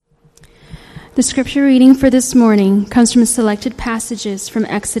The scripture reading for this morning comes from selected passages from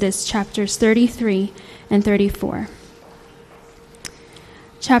Exodus chapters 33 and 34.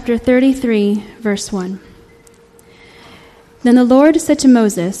 Chapter 33, verse 1. Then the Lord said to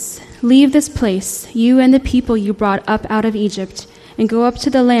Moses, "Leave this place, you and the people you brought up out of Egypt, and go up to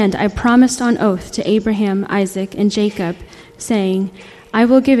the land I promised on oath to Abraham, Isaac, and Jacob, saying, I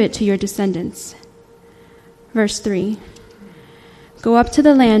will give it to your descendants." Verse 3. "Go up to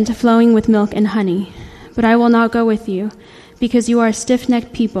the land flowing with milk and honey, but I will not go with you, because you are a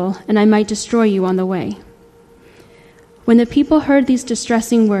stiff-necked people, and I might destroy you on the way." When the people heard these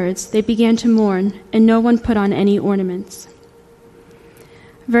distressing words, they began to mourn, and no one put on any ornaments.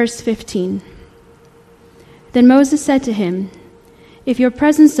 Verse 15. Then Moses said to him, "If your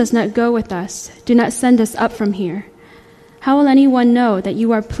presence does not go with us, do not send us up from here. How will anyone know that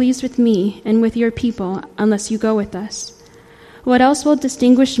you are pleased with me and with your people unless you go with us? What else will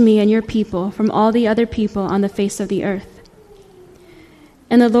distinguish me and your people from all the other people on the face of the earth?"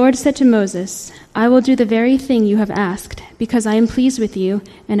 And the Lord said to Moses, "I will do the very thing you have asked, because I am pleased with you,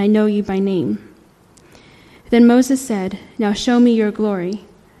 and I know you by name." Then Moses said, "Now show me your glory."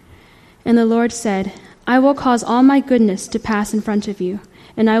 And the Lord said, "I will cause all my goodness to pass in front of you,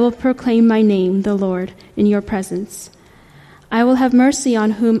 and I will proclaim my name, the Lord, in your presence. I will have mercy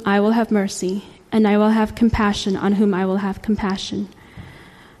on whom I will have mercy, and I will have compassion on whom I will have compassion."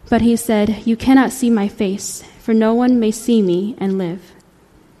 But he said, "You cannot see my face, for no one may see me and live."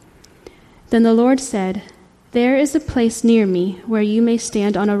 Then the Lord said, "There is a place near me where you may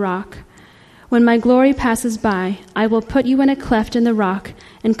stand on a rock. When my glory passes by, I will put you in a cleft in the rock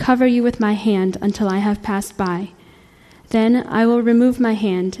and cover you with my hand until I have passed by. Then I will remove my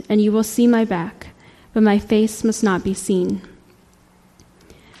hand, and you will see my back, but my face must not be seen."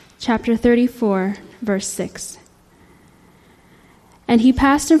 Chapter 34, verse 6. And he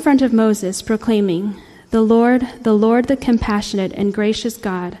passed in front of Moses, proclaiming, the Lord, the compassionate and gracious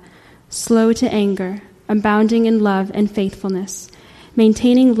God, slow to anger, abounding in love and faithfulness,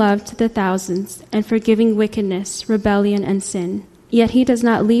 maintaining love to the thousands, and forgiving wickedness, rebellion, and sin. Yet he does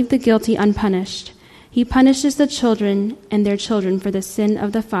not leave the guilty unpunished. He punishes the children and their children for the sin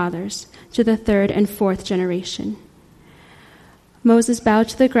of the fathers, to the third and fourth generation. Moses bowed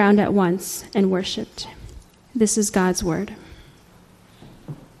to the ground at once and worshipped. This is God's word.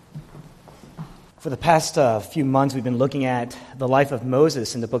 For the past few months, we've been looking at the life of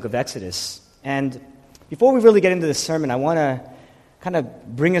Moses in the book of Exodus. And before we really get into this sermon, I want to kind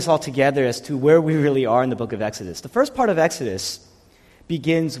of bring us all together as to where we really are in the book of Exodus. The first part of Exodus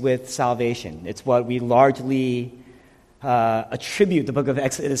begins with salvation. It's what we largely attribute the book of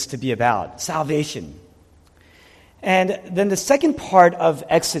Exodus to be about, salvation. And then the second part of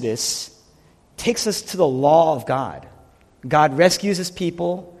Exodus takes us to the law of God. God rescues his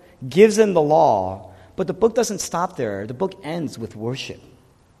people, gives them the law, but the book doesn't stop there. The book ends with worship.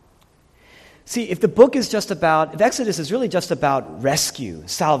 See, if Exodus is really just about rescue,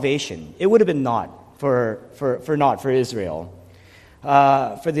 salvation, it would have been not for Israel,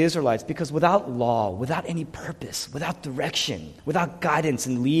 for the Israelites, because without law, without any purpose, without direction, without guidance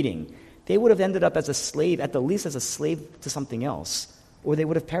and leading, they would have ended up as a slave, at the least as a slave to something else, or they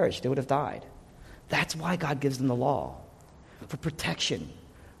would have perished, they would have died. That's why God gives them the law, for protection,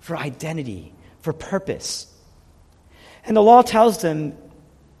 for identity, for purpose. And the law tells them,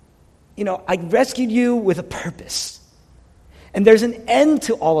 I rescued you with a purpose. And there's an end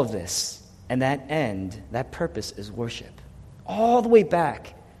to all of this. And that end, that purpose is worship. All the way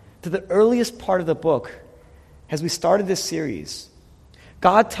back to the earliest part of the book, as we started this series,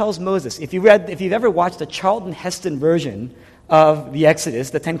 God tells Moses, if you've ever watched the Charlton Heston version of the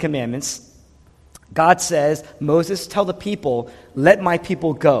Exodus, the Ten Commandments, God says, Moses, tell the people, let my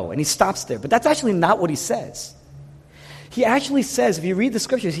people go. And he stops there. But that's actually not what he says. He actually says, if you read the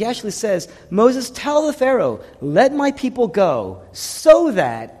scriptures, he actually says, Moses, tell the Pharaoh, let my people go so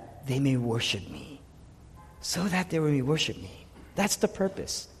that they may worship me. So that they may worship me. That's the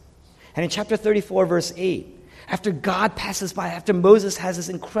purpose. And in chapter 34, verse 8, after God passes by, after Moses has this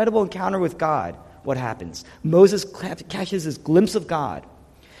incredible encounter with God, what happens? Moses catches this glimpse of God,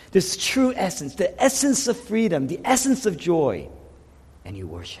 this true essence, the essence of freedom, the essence of joy, and he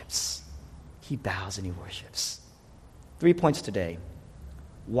worships. He bows and he worships. 3 points today.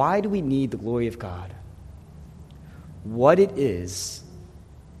 Why do we need the glory of God? What it is,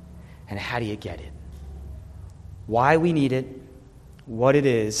 and how do you get it? Why we need it, what it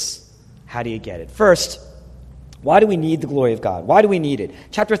is, how do you get it? First, why do we need the glory of God? Why do we need it?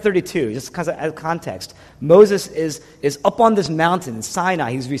 Chapter 32, just because of context. Moses is up on this mountain in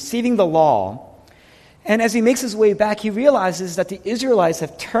Sinai. He's receiving the law. And as he makes his way back, he realizes that the Israelites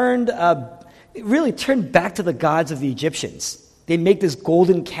have turned really turned back to the gods of the Egyptians. They make this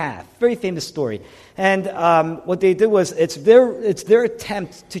golden calf, very famous story. And what they did was, it's their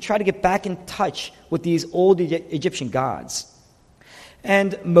attempt to try to get back in touch with these old Egyptian gods.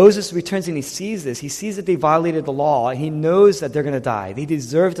 And Moses returns and he sees this. He sees that they violated the law. He knows that they're going to die. They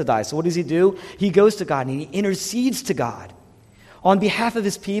deserve to die. So what does he do? He goes to God and he intercedes to God on behalf of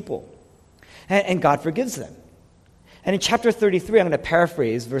his people. And God forgives them. And in chapter 33, I'm going to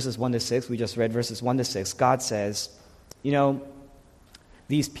paraphrase verses 1 to 6. We just read verses 1 to 6. God says,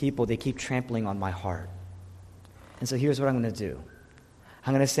 these people, they keep trampling on my heart. And so here's what I'm going to do.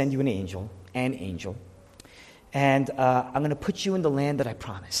 I'm going to send you an angel, and I'm going to put you in the land that I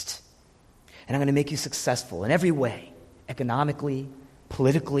promised. And I'm going to make you successful in every way, economically,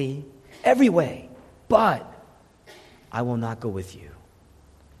 politically, every way. But I will not go with you.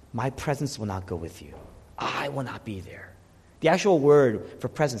 My presence will not go with you. I will not be there. The actual word for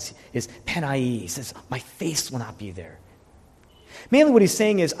presence is penai. He says, my face will not be there. Mainly what he's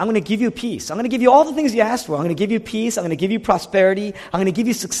saying is, I'm going to give you peace. I'm going to give you all the things you asked for. I'm going to give you peace. I'm going to give you prosperity. I'm going to give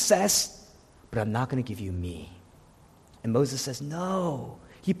you success. But I'm not going to give you me. And Moses says, no.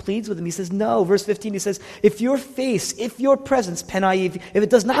 He pleads with him. He says, no. Verse 15, he says, if your presence, penai, if it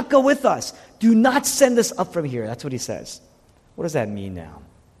does not go with us, do not send us up from here. That's what he says. What does that mean now?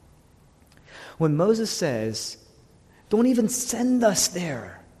 When Moses says, don't even send us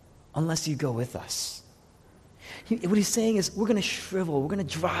there unless you go with us. What he's saying is, we're going to shrivel, we're going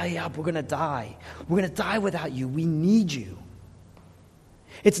to dry up, we're going to die. We're going to die without you. We need you.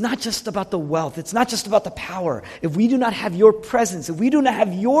 It's not just about the wealth. It's not just about the power. If we do not have your presence, if we do not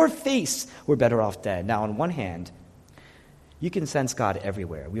have your face, we're better off dead. Now, on one hand, you can sense God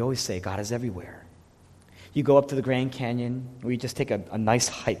everywhere. We always say God is everywhere. You go up to the Grand Canyon, or you just take a nice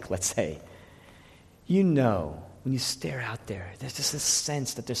hike, let's say. You know, when you stare out there, there's just this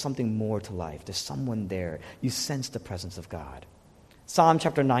sense that there's something more to life. There's someone there. You sense the presence of God. Psalm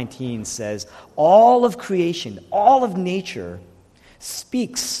chapter 19 says, all of creation, all of nature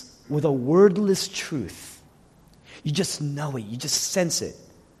speaks with a wordless truth. You just know it. You just sense it.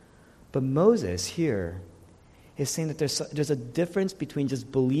 But Moses here is saying that there's a difference between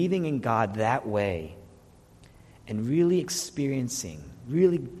just believing in God that way and really experiencing,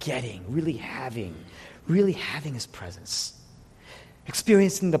 really getting, really having his presence.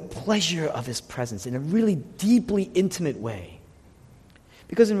 Experiencing the pleasure of his presence in a really deeply intimate way.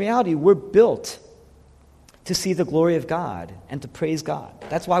 Because in reality, we're built to see the glory of God and to praise God.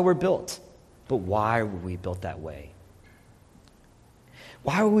 That's why we're built. But why were we built that way?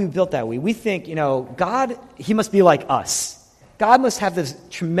 Why were we built that way? We think, God, he must be like us. God must have this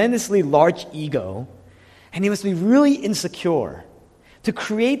tremendously large ego, and he must be really insecure to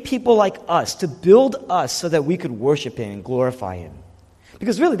create people like us, to build us so that we could worship him and glorify him.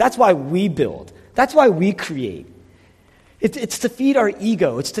 Because really, that's why we build. That's why we create. It's to feed our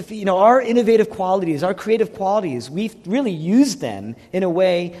ego. It's to feed, our innovative qualities, our creative qualities. We really use them in a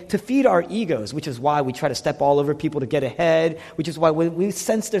way to feed our egos, which is why we try to step all over people to get ahead, which is why when we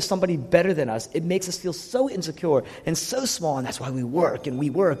sense there's somebody better than us, it makes us feel so insecure and so small, and that's why we work and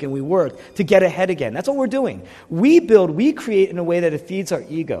we work and we work to get ahead again. That's what we're doing. We build, we create in a way that it feeds our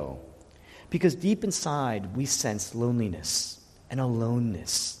ego, because deep inside we sense loneliness and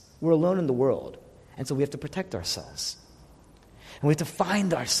aloneness. We're alone in the world, and so we have to protect ourselves. And we have to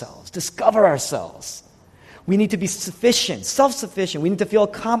find ourselves, discover ourselves. We need to be sufficient, self-sufficient. We need to feel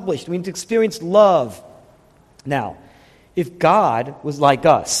accomplished. We need to experience love. Now, if God was like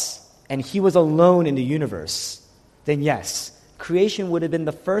us and he was alone in the universe, then yes, creation would have been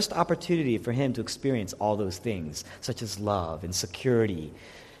the first opportunity for him to experience all those things, such as love and security.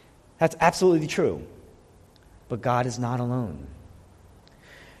 That's absolutely true. But God is not alone.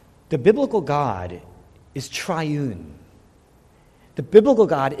 The biblical God is triune. The biblical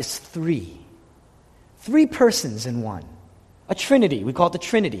God is three persons in one. A trinity. We call it the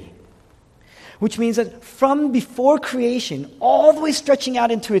Trinity. Which means that from before creation, all the way stretching out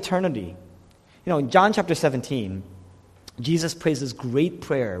into eternity. In John chapter 17, Jesus prays this great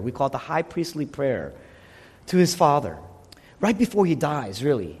prayer. We call it the high priestly prayer to his Father. Right before he dies,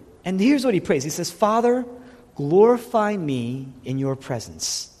 really. And here's what he prays. He says, Father, glorify me in your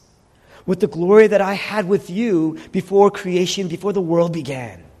presence, with the glory that I had with you before creation, before the world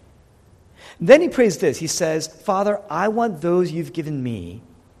began. Then he prays this. He says, Father, I want those you've given me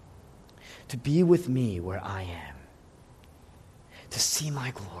to be with me where I am, to see my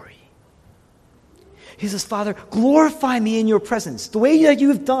glory. He says, Father, glorify me in your presence, the way that you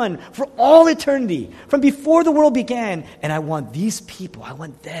have done for all eternity, from before the world began. And I want these people, I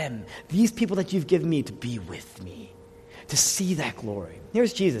want them, these people that you've given me to be with me. to see that glory.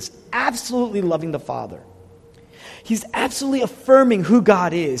 Here's Jesus, absolutely loving the Father. He's absolutely affirming who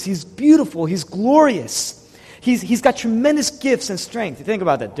God is. He's beautiful. He's glorious. He's got tremendous gifts and strength. You think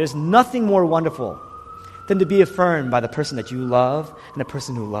about that. There's nothing more wonderful than to be affirmed by the person that you love and the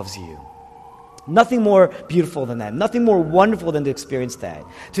person who loves you. Nothing more beautiful than that. Nothing more wonderful than to experience that.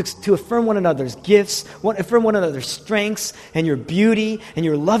 To affirm one another's gifts, affirm one another's strengths and your beauty, and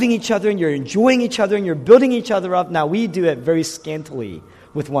you're loving each other and you're enjoying each other and you're building each other up. Now, we do it very scantily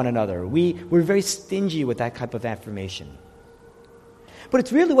with one another. We're very stingy with that type of affirmation. But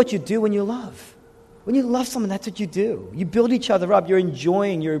it's really what you do when you love. When you love someone, that's what you do. You build each other up. You're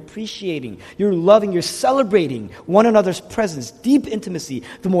enjoying, you're appreciating, you're loving, you're celebrating one another's presence, deep intimacy.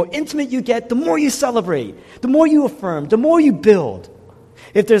 The more intimate you get, the more you celebrate, the more you affirm, the more you build.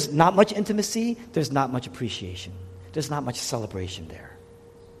 If there's not much intimacy, there's not much appreciation. There's not much celebration there.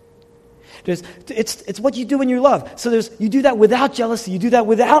 It's what you do when you love. So you do that without jealousy. You do that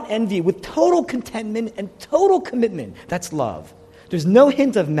without envy, with total contentment and total commitment. That's love. There's no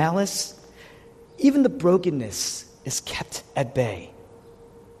hint of malice. Even the brokenness is kept at bay.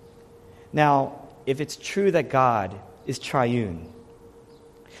 Now, if it's true that God is triune,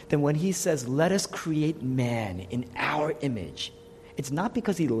 then when he says, let us create man in our image, it's not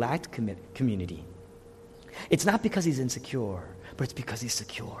because he lacked community. It's not because he's insecure, but it's because he's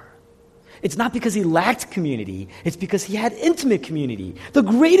secure. It's not because he lacked community, it's because he had intimate community, the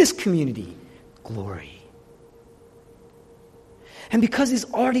greatest community, glory. And because he's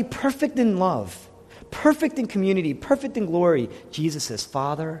already perfect in love, perfect in community, perfect in glory, Jesus says,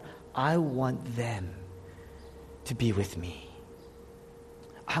 Father, I want them to be with me.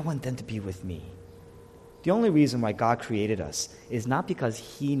 I want them to be with me. The only reason why God created us is not because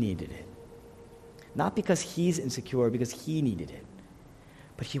he needed it, not because he's insecure, because he needed it,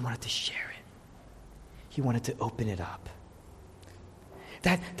 but he wanted to share it. He wanted to open it up.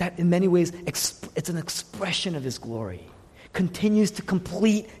 That in many ways, it's an expression of his glory, continues to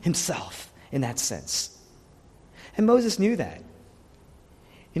complete himself in that sense. And Moses knew that.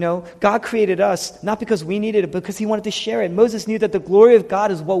 God created us not because we needed it, but because he wanted to share it. Moses knew that the glory of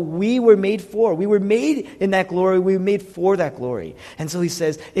God is what we were made for. We were made in that glory. We were made for that glory. And so he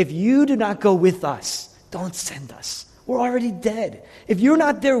says, if you do not go with us, don't send us. We're already dead. If you're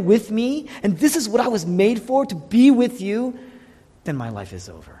not there with me, and this is what I was made for, to be with you, then my life is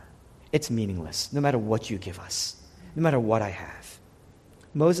over. It's meaningless, no matter what you give us, no matter what I have.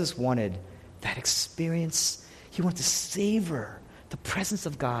 Moses wanted that experience. He wanted to savor the presence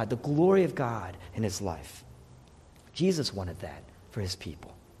of God, the glory of God in his life. Jesus wanted that for his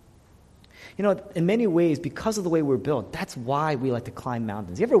people. In many ways, because of the way we're built, that's why we like to climb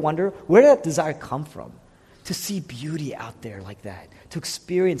mountains. You ever wonder, where did that desire come from? To see beauty out there like that, to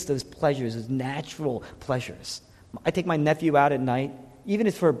experience those pleasures, those natural pleasures. I take my nephew out at night. Even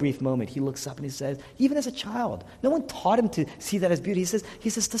if for a brief moment, he looks up and he says, even as a child, no one taught him to see that as beauty. He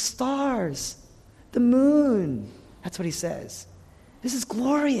says, the stars, the moon. That's what he says. This is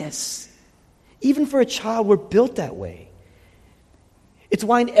glorious. Even for a child, we're built that way. It's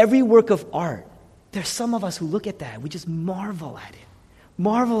why in every work of art, there's some of us who look at that, we just marvel at it.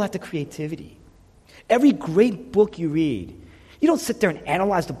 Marvel at the creativity. Every great book you read, you don't sit there and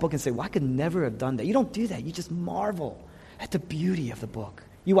analyze the book and say, well, I could never have done that. You don't do that. You just marvel at the beauty of the book.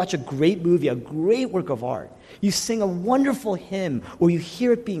 You watch a great movie, a great work of art. You sing a wonderful hymn, or you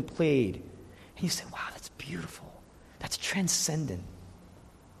hear it being played, and you say, wow, that's beautiful. That's transcendent.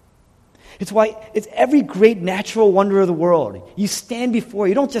 It's why it's every great natural wonder of the world. You stand before,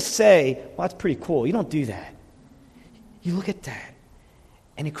 you don't just say, well, that's pretty cool. You don't do that. You look at that,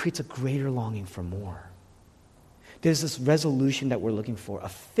 and it creates a greater longing for more. There's this resolution that we're looking for, a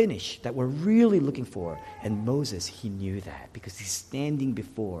finish that we're really looking for. And Moses, he knew that because he's standing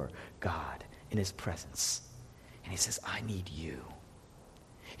before God in his presence. And he says, I need you.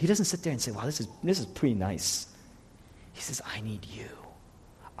 He doesn't sit there and say, wow, this is pretty nice. He says, I need you.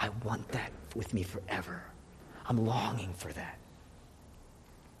 I want that with me forever. I'm longing for that.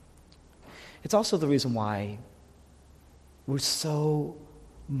 It's also the reason why we're so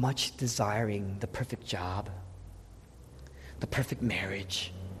much desiring the perfect job, the perfect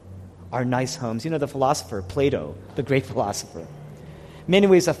marriage, our nice homes. The philosopher, Plato, the great philosopher, in many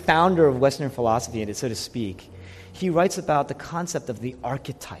ways a founder of Western philosophy, so to speak, he writes about the concept of the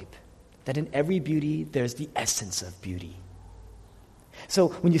archetype, that in every beauty, there's the essence of beauty. So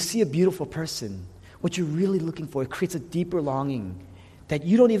when you see a beautiful person, what you're really looking for, it creates a deeper longing that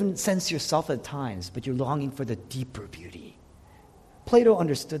you don't even sense yourself at times, but you're longing for the deeper beauty. Plato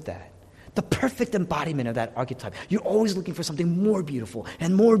understood that. The perfect embodiment of that archetype. You're always looking for something more beautiful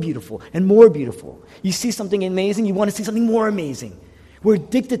and more beautiful and more beautiful. You see something amazing, you want to see something more amazing. We're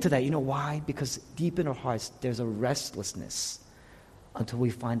addicted to that. You know why? Because deep in our hearts, there's a restlessness until we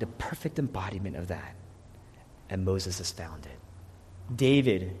find a perfect embodiment of that. And Moses has found it.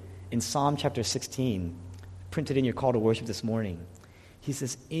 David, in Psalm chapter 16, printed in your call to worship this morning, he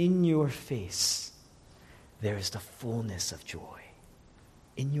says, in your face, there is the fullness of joy.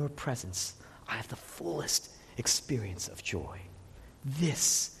 In your presence, I have the fullest experience of joy.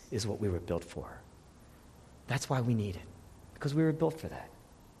 This is what we were built for. That's why we need it, because we were built for that.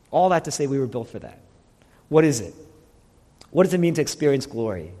 All that to say we were built for that. What is it? What does it mean to experience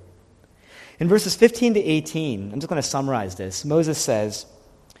glory? In verses 15 to 18, I'm just going to summarize this. Moses says,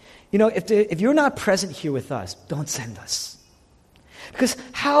 if you're not present here with us, don't send us. Because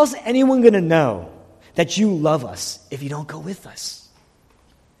how's anyone going to know that you love us if you don't go with us?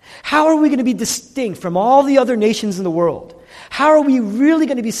 How are we going to be distinct from all the other nations in the world? How are we really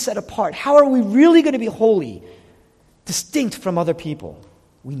going to be set apart? How are we really going to be holy, distinct from other people?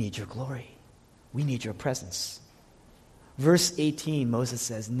 We need your glory. We need your presence. Verse 18, Moses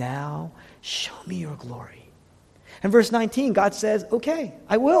says, now show me your glory. And verse 19, God says, okay,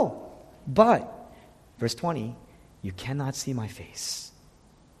 I will. But, verse 20, you cannot see my face.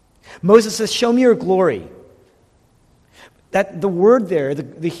 Moses says, show me your glory. That the word there,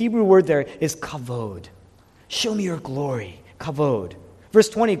 the Hebrew word there is kavod. Show me your glory, kavod. Verse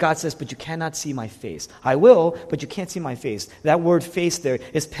 20, God says, but you cannot see my face. I will, but you can't see my face. That word face there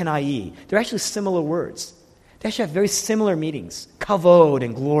is penai. They're actually similar words. They actually have very similar meanings, kavod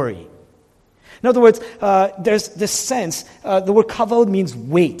and glory. In other words, there's this sense, the word kavod means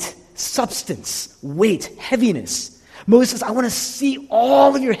weight, substance, weight, heaviness. Moses says, I want to see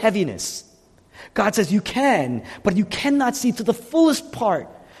all of your heaviness. God says, you can, but you cannot see to the fullest part,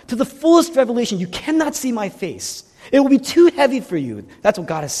 to the fullest revelation. You cannot see my face. It will be too heavy for you. That's what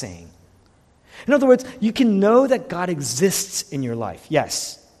God is saying. In other words, you can know that God exists in your life,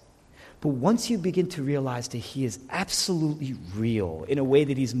 yes. But once you begin to realize that He is absolutely real in a way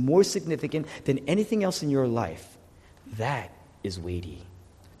that He's more significant than anything else in your life, that is weighty.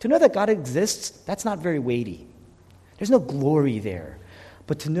 To know that God exists, that's not very weighty. There's no glory there.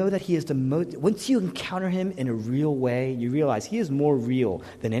 But to know that He is the most, once you encounter Him in a real way, you realize He is more real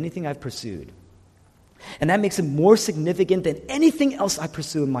than anything I've pursued. And that makes Him more significant than anything else I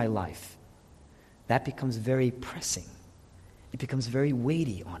pursue in my life. That becomes very pressing. It becomes very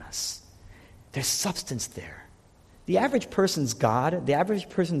weighty on us. There's substance there. The average person's God, the average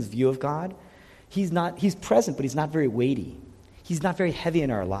person's view of God, he's present, but He's not very weighty. He's not very heavy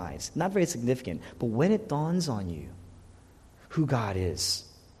in our lives, not very significant. But when it dawns on you who God is,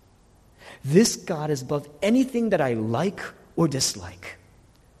 this God is above anything that I like or dislike.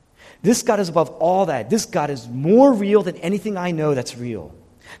 This God is above all that. This God is more real than anything I know that's real.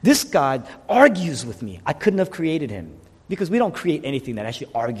 This God argues with me. I couldn't have created Him, because we don't create anything that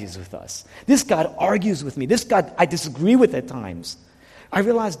actually argues with us. This God argues with me. This God I disagree with at times. I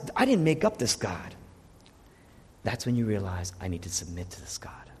realized I didn't make up this God. That's when you realize I need to submit to this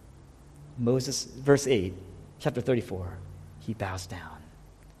God. Moses, verse 8, chapter 34, he bows down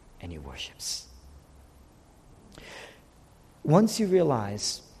and he worships. Once you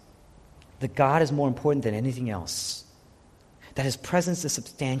realize that God is more important than anything else, that His presence is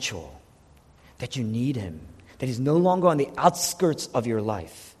substantial, that you need Him, that He's no longer on the outskirts of your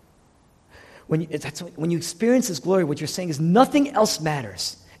life. When you experience His glory, what you're saying is nothing else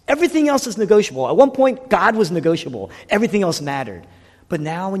matters. Everything else is negotiable. At one point, God was negotiable. Everything else mattered. But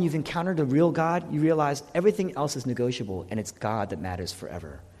now when you've encountered a real God, you realize everything else is negotiable, and it's God that matters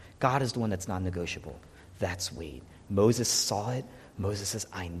forever. God is the one that's non-negotiable. That's weight. Moses saw it. Moses says,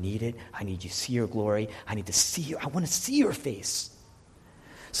 I need it. I need you to see your glory. I need to see you. I want to see your face.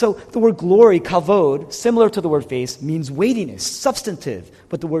 So the word glory, kavod, similar to the word face, means weightiness, substantive.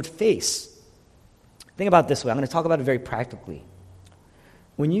 But the word face, think about it this way. I'm going to talk about it very practically.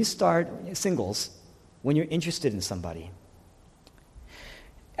 When you start, singles, when you're interested in somebody,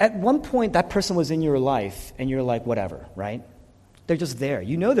 at one point that person was in your life and you're like, whatever, right? They're just there.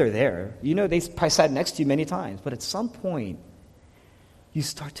 You know they're there. You know they probably sat next to you many times. But at some point, you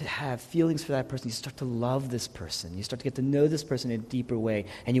start to have feelings for that person. You start to love this person. You start to get to know this person in a deeper way,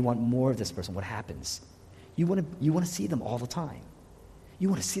 and you want more of this person. What happens? You want to see them all the time. You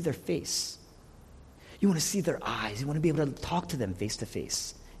want to see their face. You want to see their eyes. You want to be able to talk to them face to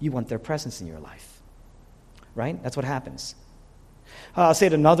face. You want their presence in your life. Right? That's what happens. I'll say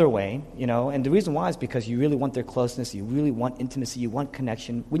it another way, and the reason why is because you really want their closeness, you really want intimacy, you want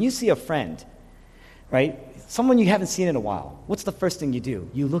connection. When you see a friend, right? Someone you haven't seen in a while. What's the first thing you do?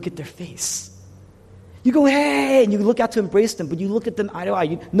 You look at their face. You go, hey, and you look out to embrace them, but you look at them eye to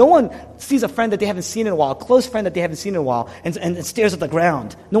eye. No one sees a friend that they haven't seen in a while, a close friend that they haven't seen in a while, and stares at the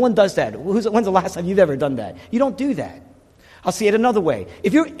ground. No one does that. When's the last time you've ever done that? You don't do that. I'll see it another way.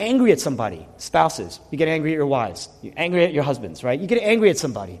 If you're angry at somebody, spouses, you get angry at your wives, you're angry at your husbands, right? You get angry at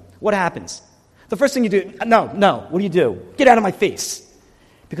somebody. What happens? The first thing you do, no, what do you do? Get out of my face.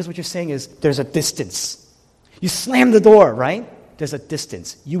 Because what you're saying is there's a distance. You slam the door, right? There's a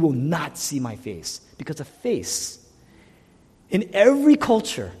distance. You will not see my face. Because a face, in every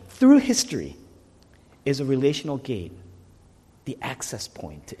culture, through history, is a relational gate, the access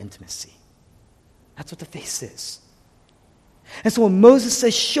point to intimacy. That's what the face is. And so when Moses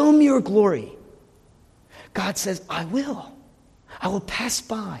says, show me your glory, God says, I will. I will pass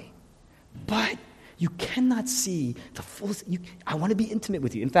by. But you cannot see the full. I want to be intimate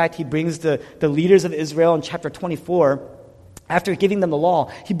with you. In fact, he brings the leaders of Israel in chapter 24, after giving them the law,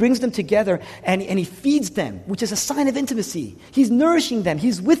 he brings them together and he feeds them, which is a sign of intimacy. He's nourishing them.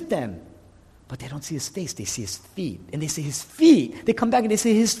 He's with them. But they don't see his face. They see his feet. And they say his feet. They come back and they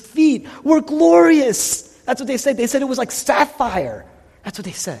say his feet were glorious. That's what they said. They said it was like sapphire. That's what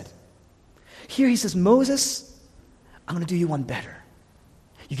they said. Here he says, Moses, I'm going to do you one better.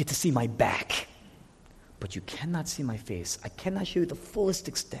 You get to see my back. But you cannot see my face. I cannot show you the fullest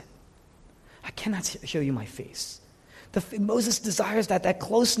extent. I cannot show you my face. Moses desires that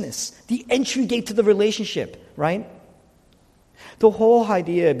closeness, the entry gate to the relationship, right? The whole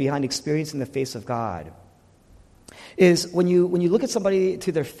idea behind experiencing the face of God is when you look at somebody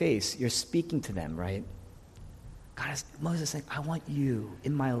to their face, you're speaking to them, right? Moses is saying, I want you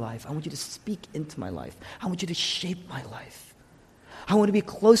in my life. I want you to speak into my life. I want you to shape my life. I want to be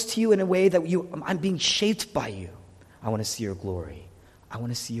close to you in a way that I'm being shaped by you. I want to see your glory. I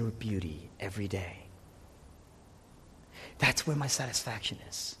want to see your beauty every day. That's where my satisfaction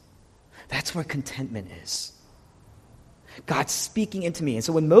is. That's where contentment is. God's speaking into me. And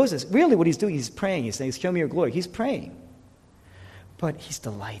so when Moses, really what he's doing, he's praying. He's saying, show me your glory. He's praying. But he's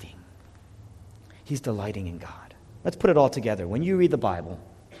delighting. He's delighting in God. Let's put it all together. When you read the Bible,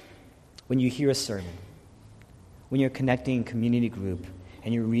 when you hear a sermon, when you're connecting community group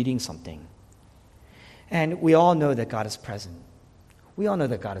and you're reading something, and we all know that God is present. We all know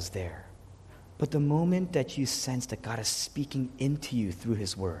that God is there. But the moment that you sense that God is speaking into you through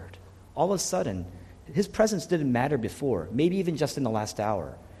his word, all of a sudden, his presence didn't matter before, maybe even just in the last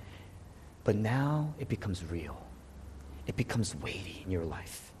hour. But now it becomes real. It becomes weighty in your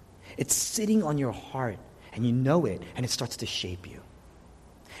life. It's sitting on your heart, and you know it, and it starts to shape you.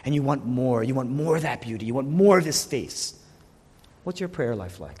 And you want more. You want more of that beauty. You want more of his face. What's your prayer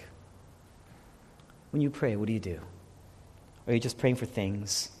life like? When you pray, what do? Are you just praying for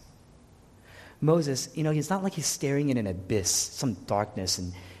things? Moses, he's not like he's staring in an abyss, some darkness,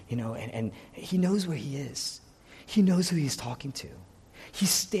 and he knows where he is. He knows who he's talking to. He's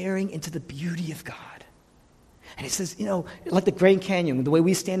staring into the beauty of God. And he says, like the Grand Canyon, the way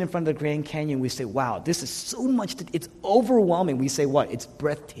we stand in front of the Grand Canyon, we say, wow, this is so much, it's overwhelming. We say what? It's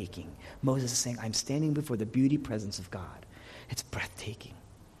breathtaking. Moses is saying, I'm standing before the beauty presence of God. It's breathtaking.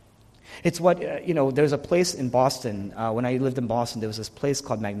 It's what, there's a place in Boston, when I lived in Boston, there was this place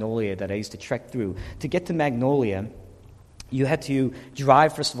called Magnolia that I used to trek through. To get to Magnolia, you had to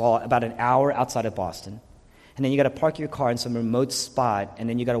drive, first of all, about an hour outside of Boston, and then you got to park your car in some remote spot, and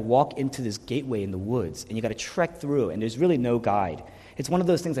then you got to walk into this gateway in the woods, and you got to trek through, and there's really no guide. It's one of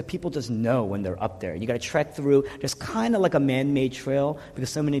those things that people just know when they're up there. You got to trek through. There's kind of like a man-made trail because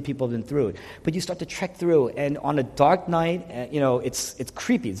so many people have been through it. But you start to trek through, and on a dark night, it's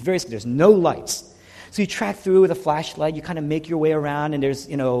creepy. It's there's no lights. So you track through with a flashlight. You kind of make your way around, and there's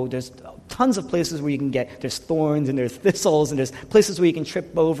tons of places where you can there's thorns and there's thistles and there's places where you can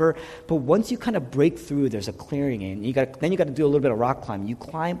trip over. But once you kind of break through, there's a clearing, and then you got to do a little bit of rock climbing. You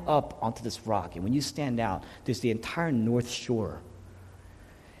climb up onto this rock, and when you stand out, there's the entire North Shore.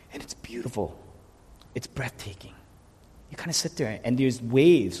 And it's beautiful. It's breathtaking. You kind of sit there, and there's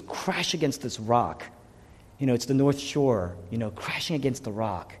waves crash against this rock. It's the North Shore, crashing against the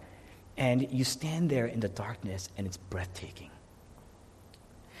rock. And you stand there in the darkness, and it's breathtaking.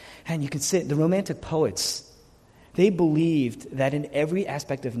 And you can sit, the Romantic poets, they believed that in every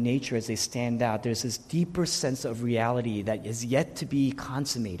aspect of nature as they stand out, there's this deeper sense of reality that is yet to be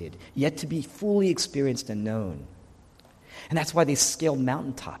consummated, yet to be fully experienced and known. And that's why they scaled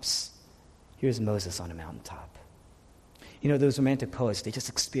mountaintops. Here's Moses on a mountaintop. Those Romantic poets, they just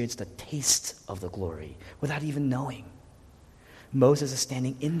experienced a taste of the glory without even knowing. Moses is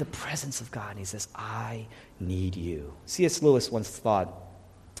standing in the presence of God, and he says, I need you. C.S. Lewis once thought,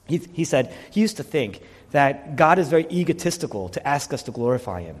 He said he used to think that God is very egotistical to ask us to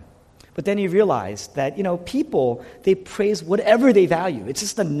glorify him. But then he realized that, people, they praise whatever they value. It's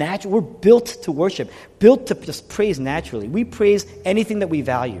just we're built to worship, built to just praise naturally. We praise anything that we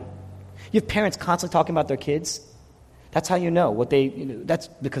value. You have parents constantly talking about their kids. That's how you know that's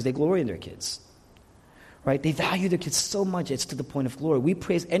because they glory in their kids. Right? They value their kids so much, it's to the point of glory. We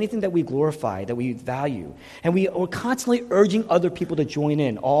praise anything that we glorify, that we value. And we're constantly urging other people to join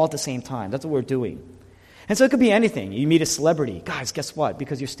in all at the same time. That's what we're doing. And so it could be anything. You meet a celebrity. Guys, guess what?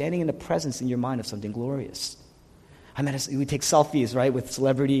 Because you're standing in the presence in your mind of something glorious. We take selfies, right, with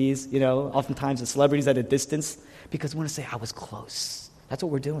celebrities, oftentimes the celebrities at a distance, because we want to say, I was close. That's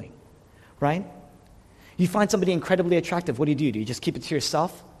what we're doing, right? You find somebody incredibly attractive. What do? Do you just keep it to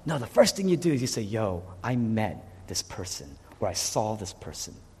yourself? No, the first thing you do is you say, yo, I met this person, or I saw this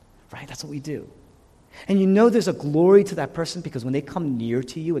person, right? That's what we do. And there's a glory to that person because when they come near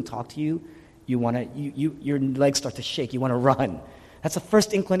to you and talk to you, your legs start to shake. You want to run. That's the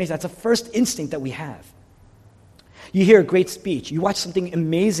first inclination. That's the first instinct that we have. You hear a great speech. You watch something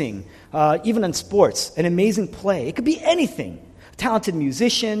amazing, even in sports, an amazing play. It could be anything. A talented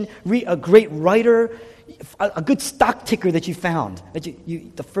musician, a great writer, a good stock ticker that you found.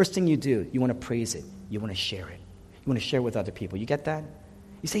 The first thing you do, you want to praise it. You want to share it. You want to share it with other people. You get that?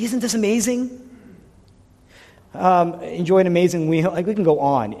 You say, isn't this amazing? Enjoy an amazing meal. We can go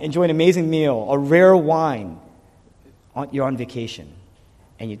on. Enjoy an amazing meal, a rare wine. You're on vacation,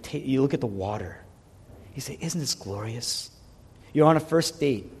 and you look at the water. You say, isn't this glorious? You're on a first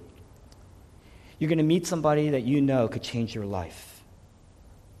date. You're going to meet somebody that you know could change your life.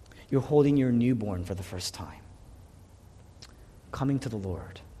 You're holding your newborn for the first time. Coming to the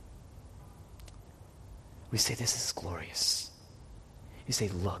Lord. We say, this is glorious. You say,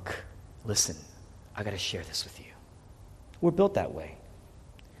 look, listen, I got to share this with you. We're built that way.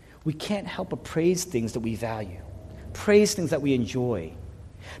 We can't help but praise things that we value, praise things that we enjoy,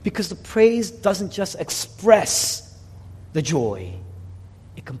 because the praise doesn't just express the joy,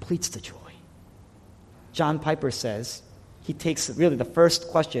 it completes the joy. John Piper says, he takes really the first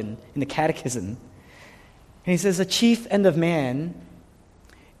question in the catechism, and he says, the chief end of man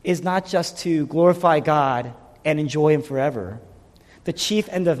is not just to glorify God and enjoy him forever. The chief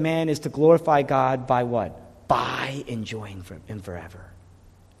end of man is to glorify God by what? By enjoying him forever.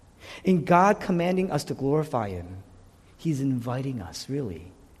 In God commanding us to glorify him, he's inviting us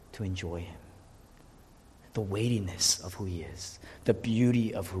really to enjoy him. The weightiness of who he is, the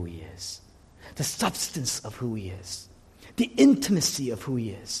beauty of who he is, the substance of who he is, the intimacy of who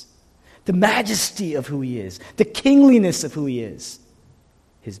he is, the majesty of who he is, the kingliness of who he is,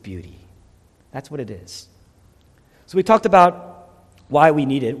 his beauty. That's what it is. So we talked about why we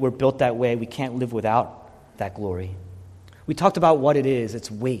need it. We're built that way. We can't live without that glory. We talked about what it is,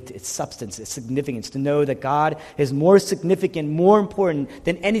 its weight, its substance, its significance, to know that God is more significant, more important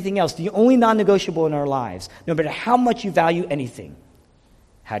than anything else, the only non-negotiable in our lives. No matter how much you value anything,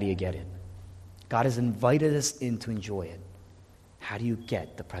 how do you get it? God has invited us in to enjoy it. How do you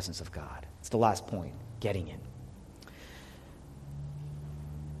get the presence of God? It's the last point, getting it.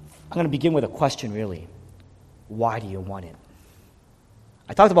 I'm going to begin with a question, really. Why do you want it?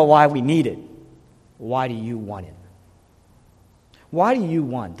 I talked about why we need it. Why do you want it? Why do you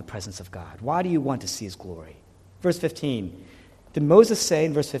want the presence of God? Why do you want to see his glory? Verse 15. Did Moses say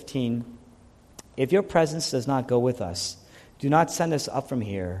in verse 15, if your presence does not go with us, do not send us up from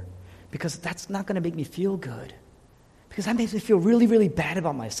here, because that's not going to make me feel good. Because that makes me feel really, really bad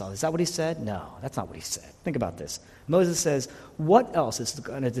about myself. Is that what he said? No, that's not what he said. Think about this. Moses says, what else is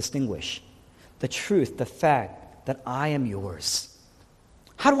going to distinguish the truth, the fact that I am yours?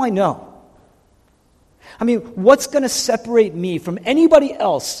 How do I know? I mean, what's going to separate me from anybody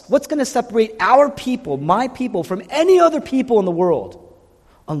else? What's going to separate our people, my people, from any other people in the world?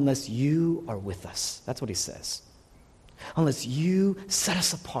 Unless you are with us. That's what he says. Unless you set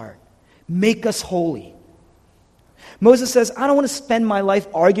us apart, make us holy. Moses says, I don't want to spend my life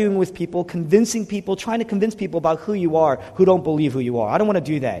arguing with people, convincing people, trying to convince people about who you are who don't believe who you are. I don't want to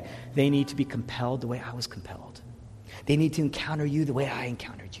do that. They need to be compelled the way I was compelled. They need to encounter you the way I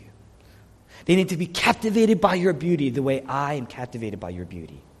encountered you. They need to be captivated by your beauty the way I am captivated by your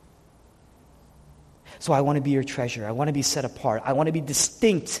beauty. So I want to be your treasure. I want to be set apart. I want to be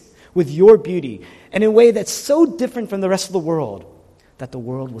distinct with your beauty in a way that's so different from the rest of the world that the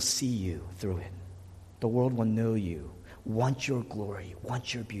world will see you through it. The world will know you, want your glory,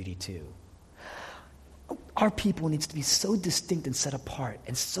 want your beauty too. Our people needs to be so distinct and set apart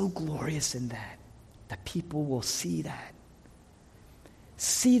and so glorious in that people will see that.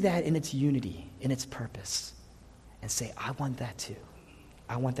 See that in its unity, in its purpose, and say, I want that too.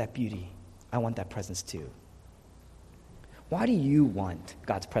 I want that beauty. I want that presence too. Why do you want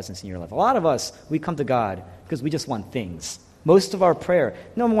God's presence in your life? A lot of us, we come to God because we just want things. Most of our prayer,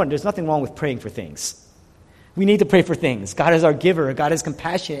 number one, there's nothing wrong with praying for things. We need to pray for things. God is our giver. God is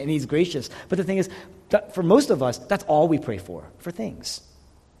compassionate, and He's gracious. But the thing is, that for most of us, that's all we pray for things.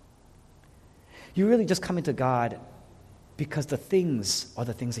 You're really just coming to God because the things are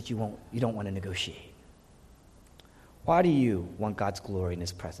the things that you don't want to negotiate. Why do you want God's glory in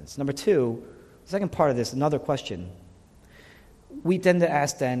His presence? Number two, the second part of this, another question. We tend to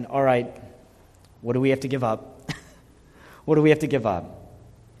ask then, all right, what do we have to give up? What do we have to give up?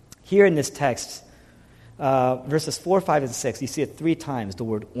 Here in this text, verses 4, 5, and 6, you see it 3 times the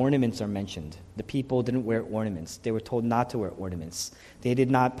word ornaments are mentioned. The people didn't wear ornaments. They were told not to wear ornaments. They did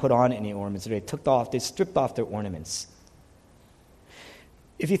not put on any ornaments. They stripped off their ornaments.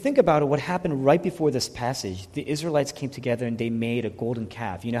 If you think about it, what happened right before this passage, the Israelites came together and they made a golden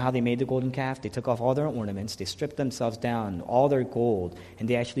calf. You know how they made the golden calf? They took off all their ornaments, they stripped themselves down, all their gold, and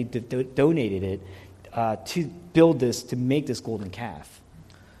they actually donated it to make this golden calf.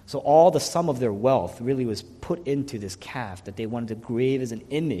 So all the sum of their wealth really was put into this calf that they wanted to grave as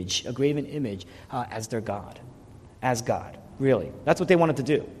a graven image as their God. As God, really. That's what they wanted to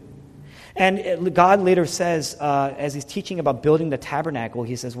do. And God later says, as He's teaching about building the tabernacle,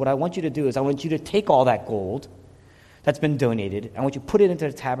 He says, what I want you to do is I want you to take all that gold that's been donated, I want you to put it into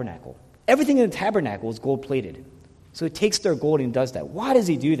the tabernacle. Everything in the tabernacle is gold-plated. So He takes their gold and He does that. Why does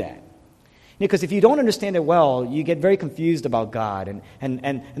He do that? Because if you don't understand it well, you get very confused about God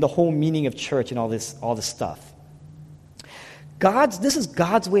and the whole meaning of church and all this stuff. This is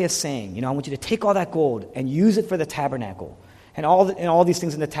God's way of saying, I want you to take all that gold and use it for the tabernacle. And all these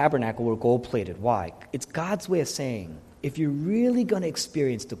things in the tabernacle were gold-plated. Why? It's God's way of saying, if you're really going to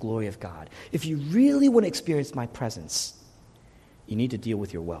experience the glory of God, if you really want to experience my presence, you need to deal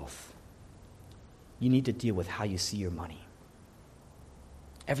with your wealth. You need to deal with how you see your money.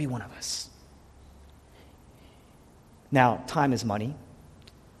 Every one of us. Now, time is money,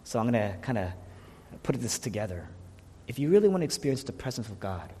 so I'm going to kind of put this together. If you really want to experience the presence of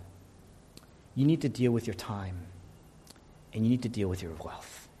God, you need to deal with your time. And you need to deal with your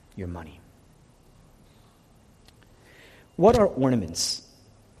wealth, your money. What are ornaments?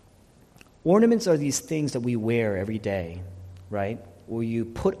 Ornaments are these things that we wear every day, right? Or you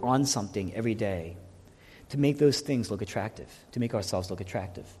put on something every day to make those things look attractive, to make ourselves look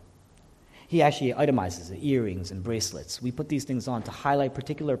attractive. He actually itemizes it, earrings and bracelets. We put these things on to highlight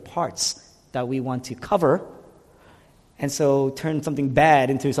particular parts that we want to cover, and so turn something bad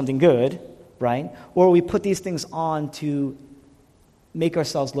into something good, right? Or we put these things on to make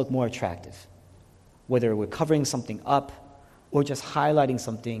ourselves look more attractive, whether we're covering something up or just highlighting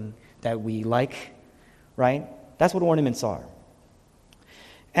something that we like, right? That's what ornaments are.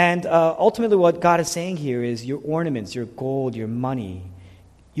 And ultimately what God is saying here is your ornaments, your gold, your money,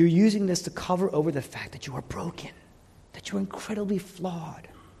 you're using this to cover over the fact that you are broken, that you're incredibly flawed.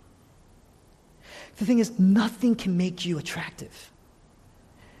 The thing is, nothing can make you attractive.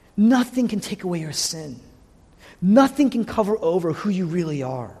 Nothing can take away your sin. Nothing can cover over who you really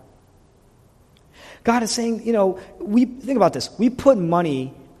are. God is saying, we think about this. We put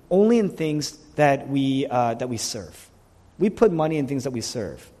money only in things that we serve. We put money in things that we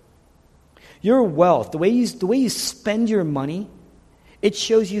serve. Your wealth, the way you spend your money, it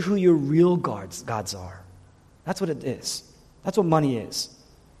shows you who your real gods are. That's what it is. That's what money is.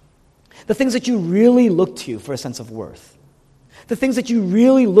 The things that you really look to for a sense of worth. The things that you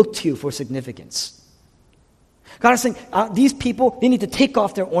really look to for significance. God is saying, these people, they need to take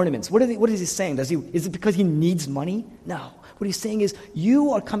off their ornaments. What is He saying? Is it because He needs money? No. What He's saying is,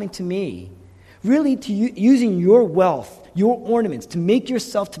 you are coming to me, really using your wealth, your ornaments, to make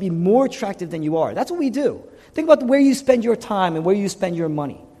yourself to be more attractive than you are. That's what we do. Think about where you spend your time and where you spend your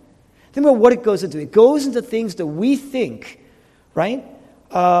money. Think about what it goes into. It goes into things that we think, right,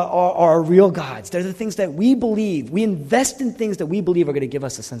 are real gods. They're the things that we believe. We invest in things that we believe are going to give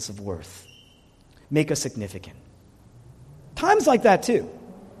us a sense of worth, make us significant. Time's like that too.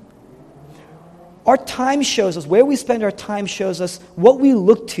 Our time shows us, where we spend our time shows us what we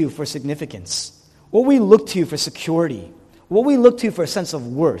look to for significance, what we look to for security, what we look to for a sense of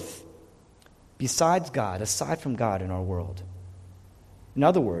worth, besides God, aside from God in our world. In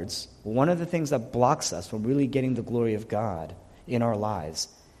other words, one of the things that blocks us from really getting the glory of God in our lives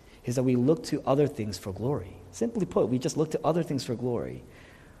is that we look to other things for glory. Simply put, we just look to other things for glory.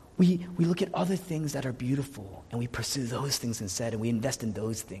 We look at other things that are beautiful, and we pursue those things instead, and we invest in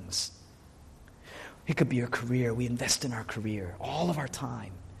those things. It could be our career. We invest in our career, all of our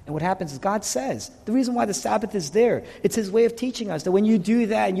time. And what happens is God says, the reason why the Sabbath is there, it's his way of teaching us that when you do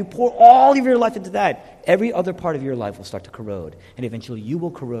that and you pour all of your life into that, every other part of your life will start to corrode. And eventually you will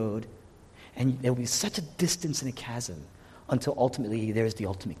corrode, and there will be such a distance and a chasm until ultimately there's the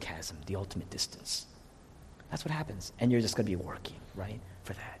ultimate chasm, the ultimate distance. That's what happens. And you're just going to be working, right,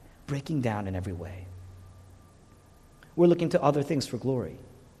 for that. Breaking down in every way. We're looking to other things for glory.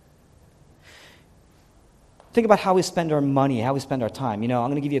 Think about how we spend our money, how we spend our time. I'm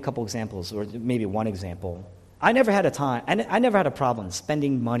going to give you a couple examples, or maybe one example. I never had a problem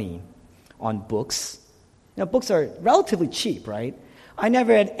spending money on books. Books are relatively cheap, right? I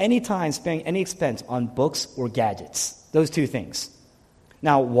never had any time spending any expense on books or gadgets. Those two things.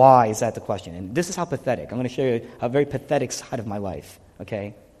 Now, why is that the question? And this is how pathetic. I'm going to show you a very pathetic side of my life,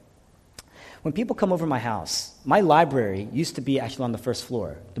 okay? When people come over my house, my library used to be actually on the first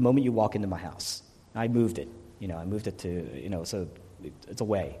floor the moment you walk into my house. I moved it. I moved it to, so it's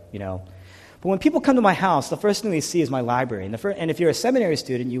away, But when people come to my house, the first thing they see is my library. And if you're a seminary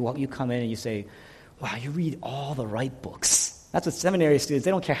student, you come in and you say, wow, you read all the right books. That's what seminary students,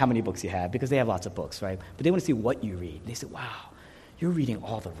 they don't care how many books you have because they have lots of books, right? But they want to see what you read. They say, wow, you're reading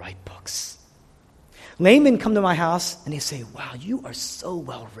all the right books. Laymen come to my house and they say, wow, you are so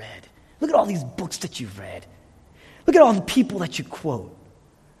well read. Look at all these books that you've read. Look at all the people that you quote.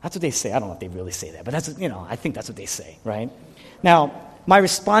 That's what they say. I don't know if they really say that, but that's, I think that's what they say, right? Now, my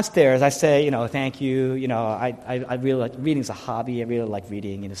response there is I say, thank you. I really like reading's a hobby. I really like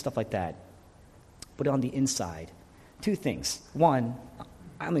reading, stuff like that. But on the inside, two things. One,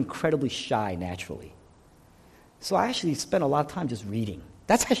 I'm incredibly shy naturally. So I actually spend a lot of time just reading.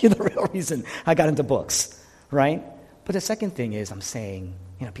 That's actually the real reason I got into books, right? But the second thing is I'm saying,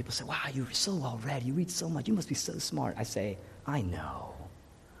 people say, wow, you're so well read. You read so much. You must be so smart. I say, I know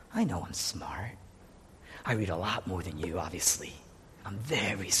I'm smart. I read a lot more than you, obviously. I'm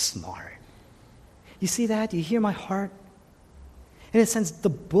very smart. You see that? Do you hear my heart? In a sense, the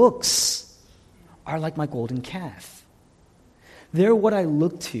books are like my golden calf. They're what I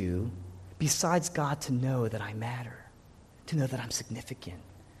look to besides God to know that I matter, to know that I'm significant,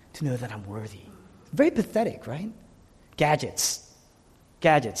 to know that I'm worthy. Very pathetic, right? Gadgets,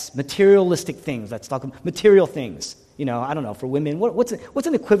 materialistic things. Let's talk about material things. I don't know, for women, what's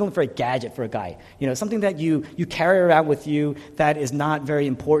an equivalent for a gadget for a guy? Something that you carry around with you that is not very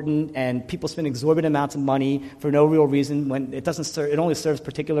important, and people spend exorbitant amounts of money for no real reason when it doesn't serve, it only serves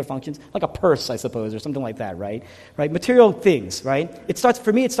particular functions, like a purse, I suppose, or something like that, right? Material things, right? It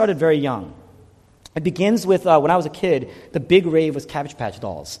started very young. It begins with, when I was a kid, the big rave was Cabbage Patch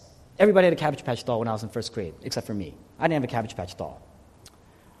dolls. Everybody had a Cabbage Patch doll when I was in first grade, except for me. I didn't have a Cabbage Patch doll,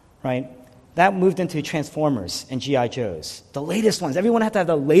 right? That moved into Transformers and G.I. Joes. The latest ones. Everyone had to have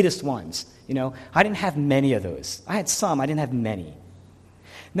the latest ones. I didn't have many of those. I had some. I didn't have many.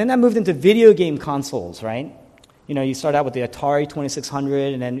 And then that moved into video game consoles, right? You start out with the Atari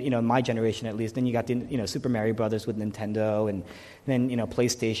 2600, and then, my generation at least, then you got the, Super Mario Brothers with Nintendo, and then,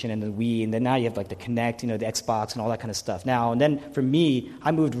 PlayStation and the Wii, and then now you have, like, the Kinect, the Xbox and all that kind of stuff. Now, and then for me,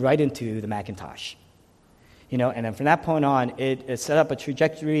 I moved right into the Macintosh. And then from that point on, it set up a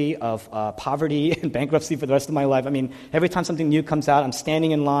trajectory of poverty and bankruptcy for the rest of my life. I mean, every time something new comes out, I'm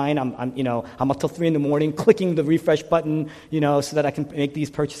standing in line. I'm up till 3 a.m, clicking the refresh button, so that I can make these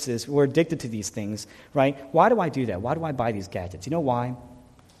purchases. We're addicted to these things, right? Why do I do that? Why do I buy these gadgets? You know why?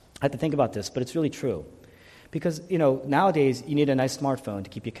 I have to think about this, but it's really true. Because, nowadays, you need a nice smartphone to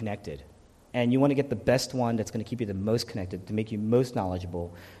keep you connected. And you want to get the best one that's going to keep you the most connected, to make you most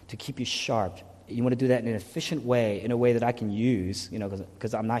knowledgeable, to keep you sharp. You want to do that in an efficient way, in a way that I can use,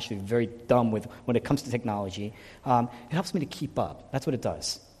 because I'm actually very dumb when it comes to technology. It helps me to keep up. That's what it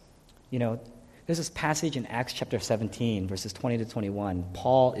does. There's this passage in Acts chapter 17, verses 20 to 21.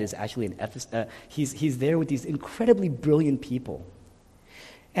 Paul is actually in Ephesus. He's there with these incredibly brilliant people.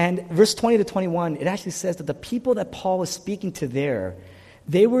 And verse 20 to 21, it actually says that the people that Paul was speaking to there,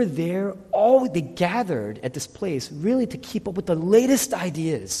 they were there, they gathered at this place really to keep up with the latest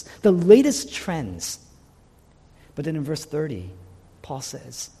ideas, the latest trends. But then in verse 30, Paul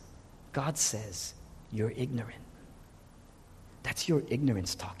says, God says, you're ignorant. That's your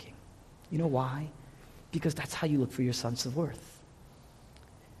ignorance talking. You know why? Because that's how you look for your sense of worth.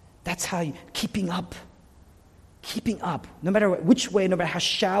 That's how keeping up, no matter which way, no matter how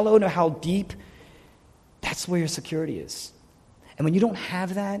shallow, no matter how deep, that's where your security is. And when you don't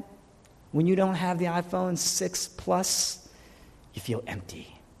have that, when you don't have the iPhone 6 Plus, you feel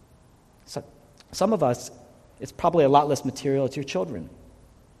empty. So some of us, it's probably a lot less material. It's your children.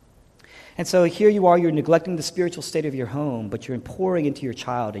 And so here you are, you're neglecting the spiritual state of your home, but you're pouring into your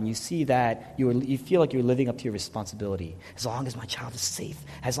child, and you see that you feel like you're living up to your responsibility. As long as my child is safe,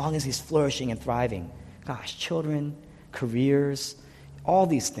 as long as he's flourishing and thriving. Gosh, children, careers, all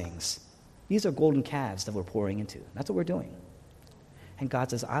these things. These are golden calves that we're pouring into. That's what we're doing. And God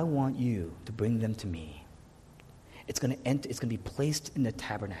says, I want you to bring them to me. It's going to be placed in the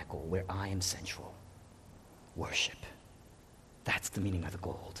tabernacle where I am central. Worship. That's the meaning of the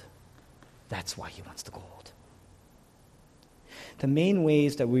gold. That's why he wants the gold. The main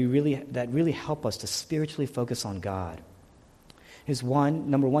ways that really help us to spiritually focus on God is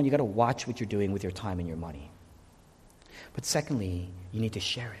number one, you got to watch what you're doing with your time and your money. But secondly, you need to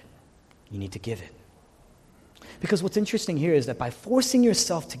share it. You need to give it. Because what's interesting here is that by forcing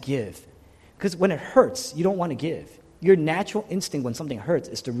yourself to give, because when it hurts, you don't want to give. Your natural instinct when something hurts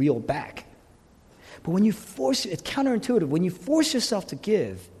is to reel back. But when you it's counterintuitive. When you force yourself to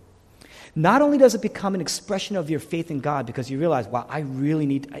give, not only does it become an expression of your faith in God because you realize, wow, I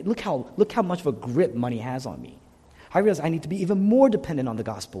really look how much of a grip money has on me. I realize I need to be even more dependent on the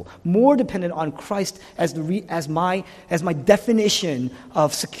gospel, more dependent on Christ as my definition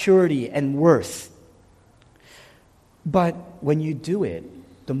of security and worth. But when you do it,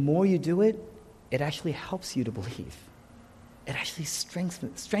 the more you do it, it actually helps you to believe. It actually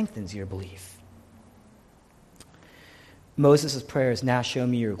strengthens your belief. Moses' prayer is, now show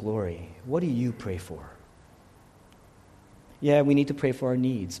me your glory. What do you pray for? Yeah, we need to pray for our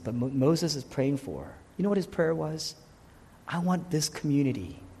needs, but Moses is praying for, you know what his prayer was? I want this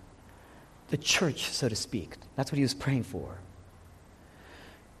community, the church, so to speak. That's what he was praying for.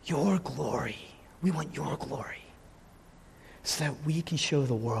 Your glory. We want your glory so that we can show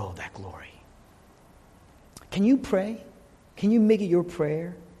the world that glory. Can you pray? Can you make it your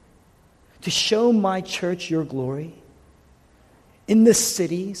prayer to show my church your glory in this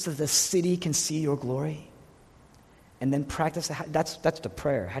city so that the city can see your glory? And then practice that. That's the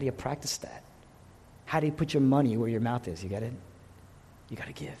prayer. How do you practice that? How do you put your money where your mouth is? You get it? You got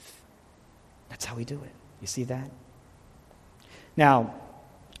to give. That's how we do it. You see that? Now,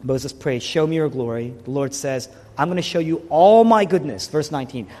 Moses prays, show me your glory. The Lord says, I'm going to show you all my goodness. Verse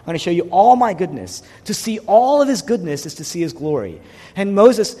 19, I'm going to show you all my goodness. To see all of his goodness is to see his glory. And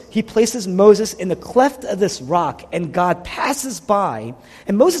he places Moses in the cleft of this rock, and God passes by.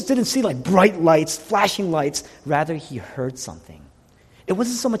 And Moses didn't see like bright lights, flashing lights. Rather, he heard something. It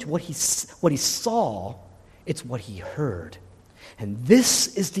wasn't so much what he saw, it's what he heard. And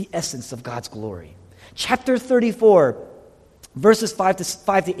this is the essence of God's glory. Chapter 34, verses 5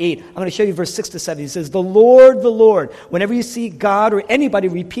 to 8. I'm going to show you verse 6 to 7. He says, the Lord. Whenever you see God or anybody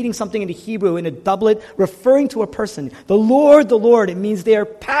repeating something in the Hebrew in a doublet referring to a person, the Lord, it means they are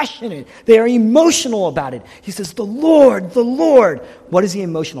passionate. They are emotional about it. He says, the Lord. What is he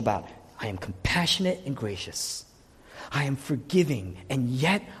emotional about? I am compassionate and gracious. I am forgiving, and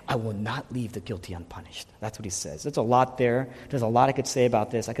yet I will not leave the guilty unpunished. That's what he says. There's a lot there. There's a lot I could say about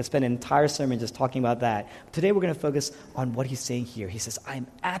this. I could spend an entire sermon just talking about that. Today we're going to focus on what he's saying here. He says, I am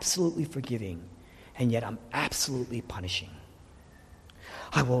absolutely forgiving, and yet I'm absolutely punishing.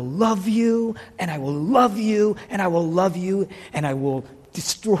 I will love you, and I will love you, and I will love you, and I will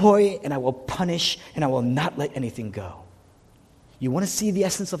destroy, and I will punish, and I will not let anything go. You want to see the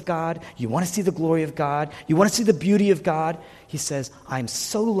essence of God? You want to see the glory of God? You want to see the beauty of God? He says, I am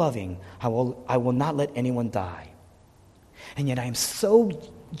so loving, I will not let anyone die. And yet I am so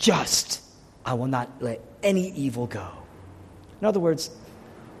just, I will not let any evil go. In other words,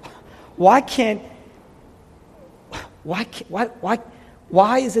 why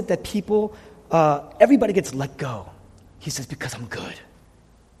is it that people, everybody gets let go? He says, because I'm good.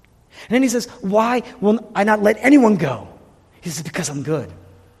 And then he says, why will I not let anyone go? He says, because I'm good.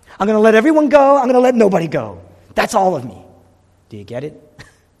 I'm going to let everyone go. I'm going to let nobody go. That's all of me. Do you get it?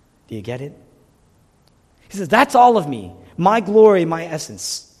 Do you get it? He says, that's all of me. My glory, my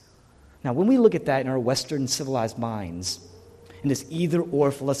essence. Now, when we look at that in our Western civilized minds, in this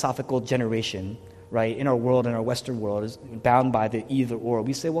either-or philosophical generation, right, in our world, in our Western world, is bound by the either-or,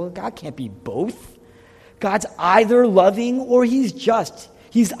 we say, well, God can't be both. God's either loving or he's just.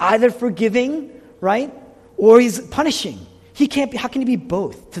 He's either forgiving, right, or he's punishing. He can't be, how can he be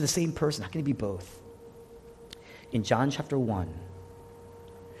both to the same person? How can he be both? In John chapter 1,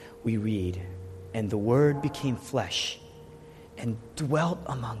 we read, and the Word became flesh and dwelt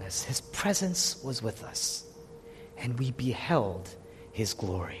among us. His presence was with us, and we beheld his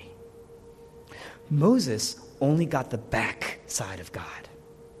glory. Moses only got the back side of God.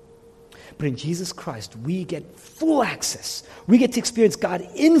 But in Jesus Christ, we get full access. We get to experience God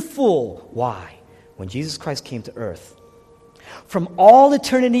in full. Why? When Jesus Christ came to earth, From all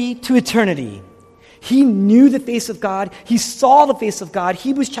eternity to eternity, he knew the face of God. He saw the face of God.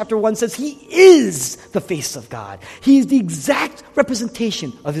 Hebrews chapter 1 says he is the face of God. He is the exact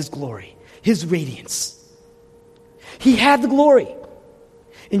representation of his glory, his radiance. He had the glory.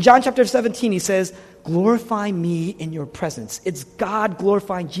 In John chapter 17, he says, glorify me in your presence. It's God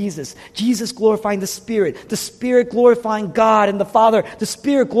glorifying Jesus, Jesus glorifying the Spirit glorifying God and the Father, the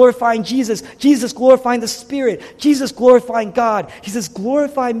Spirit glorifying Jesus, Jesus glorifying the Spirit, Jesus glorifying God. He says,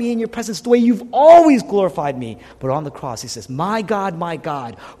 glorify me in your presence the way you've always glorified me. But on the cross, he says, my God,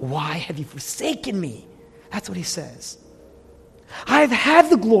 why have you forsaken me? That's what he says. I've had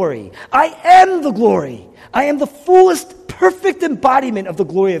the glory. I am the glory. I am the fullest, perfect embodiment of the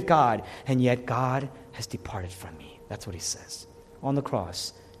glory of God. And yet God has departed from me. That's what he says. On the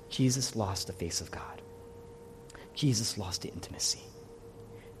cross, Jesus lost the face of God. Jesus lost the intimacy.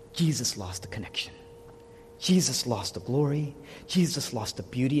 Jesus lost the connection. Jesus lost the glory. Jesus lost the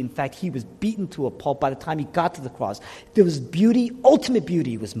beauty. In fact, he was beaten to a pulp by the time he got to the cross. There was beauty, ultimate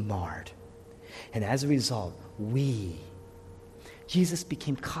beauty was marred. And as a result, Jesus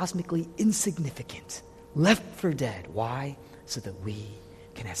became cosmically insignificant, left for dead. Why? So that we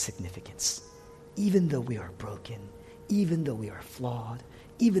can have significance. Even though we are broken, even though we are flawed,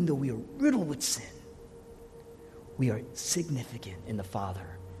 even though we are riddled with sin, we are significant in the Father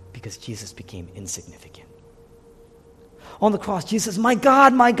because Jesus became insignificant. On the cross, Jesus says, my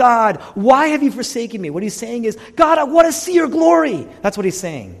God, why have you forsaken me? What he's saying is, God, I want to see your glory. That's what he's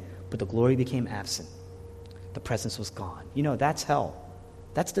saying. But the glory became absent. The presence was gone. You know, that's hell.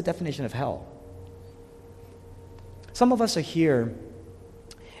 That's the definition of hell. Some of us are here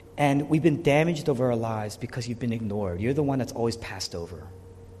and we've been damaged over our lives because you've been ignored. You're the one that's always passed over.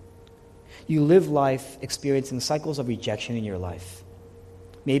 You live life experiencing cycles of rejection in your life.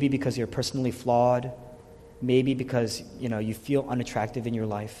 Maybe because you're personally flawed. Maybe because, you feel unattractive in your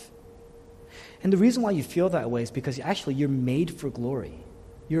life. And the reason why you feel that way is because actually you're made for glory.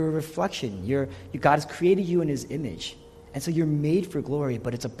 You're a reflection. God has created you in his image. And so you're made for glory,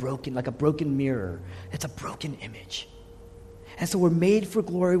 but it's like a broken mirror. It's a broken image. And so we're made for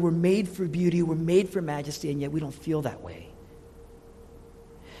glory, we're made for beauty, we're made for majesty, and yet we don't feel that way.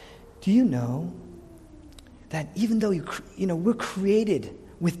 Do you know that even though we're created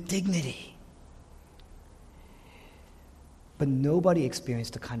with dignity, but nobody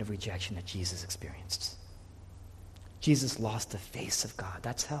experienced the kind of rejection that Jesus experienced? Jesus lost the face of God.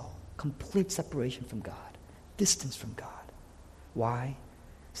 That's hell. Complete separation from God. Distance from God. Why?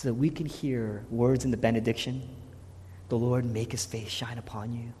 So that we can hear words in the benediction. The Lord make his face shine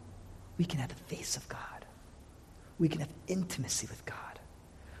upon you. We can have the face of God. We can have intimacy with God.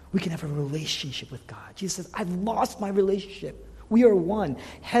 We can have a relationship with God. Jesus says, I've lost my relationship. We are one.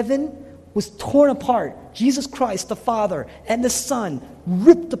 Heaven was torn apart. Jesus Christ, the Father, and the Son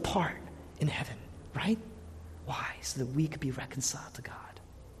ripped apart in heaven. Right? Why? So that we could be reconciled to God.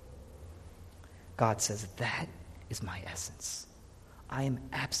 God says, that is my essence. I am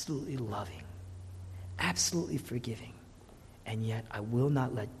absolutely loving, absolutely forgiving, and yet I will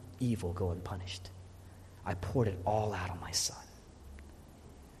not let evil go unpunished. I poured it all out on my Son.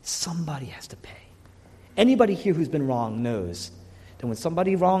 Somebody has to pay. Anybody here who's been wrong knows that when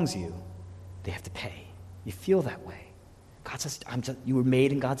somebody wrongs you, they have to pay. You feel that way. God says, you were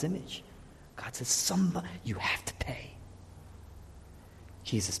made in God's image. God says, you have to pay.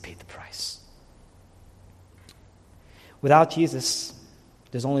 Jesus paid the price. Without Jesus,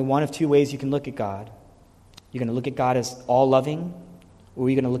 there's only one of two ways you can look at God. You're going to look at God as all loving, or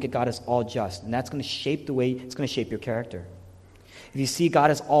you're going to look at God as all just. And that's going to shape your character. If you see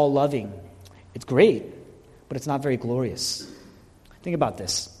God as all loving, it's great, but it's not very glorious. Think about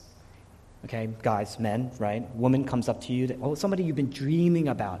this. Okay, guys, men, right? Woman comes up to you, somebody you've been dreaming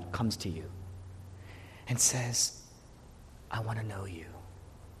about comes to you and says, I want to know you.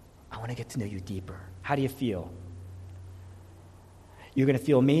 I want to get to know you deeper. How do you feel? You're going to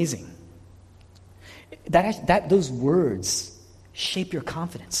feel amazing. Those words shape your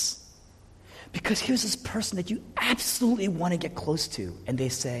confidence. Because here's this person that you absolutely want to get close to, and they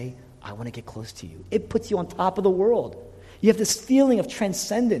say, I want to get close to you. It puts you on top of the world. You have this feeling of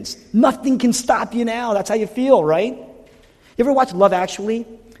transcendence. Nothing can stop you now. That's how you feel, right? You ever watch Love Actually?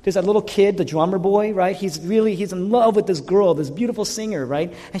 There's that little kid, the drummer boy, right? He's in love with this girl, this beautiful singer,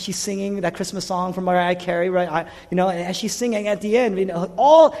 right? And she's singing that Christmas song from Mariah Carey, right? And as she's singing at the end, he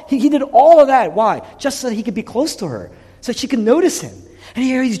did all of that. Why? Just so that he could be close to her, so she could notice him. And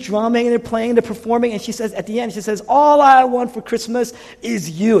here he's drumming, and they're playing, they're performing, and she says, at the end, all I want for Christmas is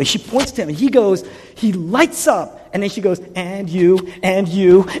you. And she points to him, and he lights up, and then she goes, and you, and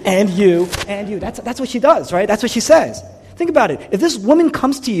you, and you, and you. That's what she does, right? That's what she says. Think about it. If this woman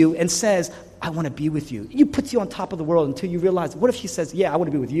comes to you and says, I want to be with you, you puts you on top of the world until you realize, what if she says, yeah, I want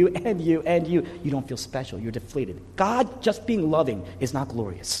to be with you and you and you? You don't feel special. You're deflated. God just being loving is not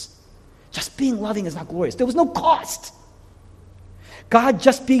glorious. Just being loving is not glorious. There was no cost. God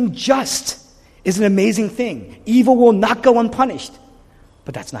just being just is an amazing thing. Evil will not go unpunished.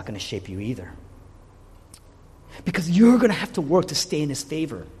 But that's not going to shape you either. Because you're going to have to work to stay in his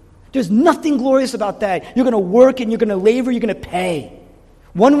favor. There's nothing glorious about that. You're going to work and you're going to labor, you're going to pay.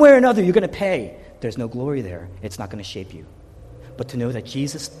 One way or another, you're going to pay. There's no glory there. It's not going to shape you. But to know that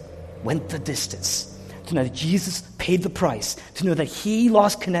Jesus went the distance, to know that Jesus paid the price, to know that he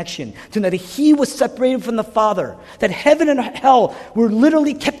lost connection, to know that he was separated from the Father, that heaven and hell were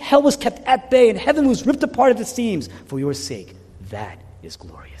literally hell was kept at bay, and heaven was ripped apart at the seams for your sake. That is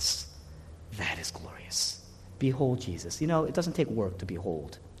glorious. That is glorious. Behold Jesus. You know, it doesn't take work to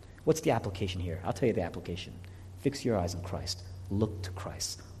behold. What's the application here? I'll tell you the application. Fix your eyes on Christ. Look to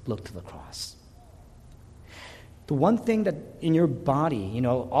Christ. Look to the cross. The one thing that in your body, you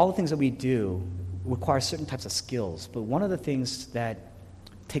know, all the things that we do require certain types of skills, but one of the things that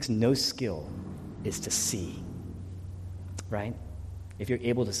takes no skill is to see, right? If you're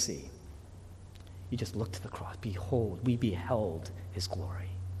able to see, you just look to the cross. Behold, we beheld his glory.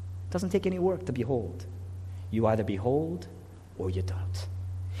 It doesn't take any work to behold. You either behold or you don't.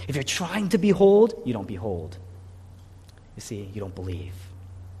 If you're trying to behold, you don't behold. You see, you don't believe.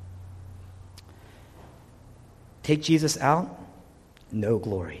 Take Jesus out, no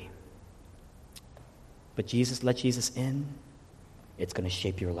glory. But let Jesus in, it's going to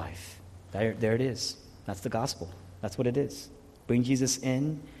shape your life. There it is. That's the gospel. That's what it is. Bring Jesus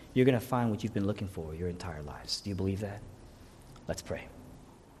in, you're going to find what you've been looking for your entire lives. Do you believe that? Let's pray.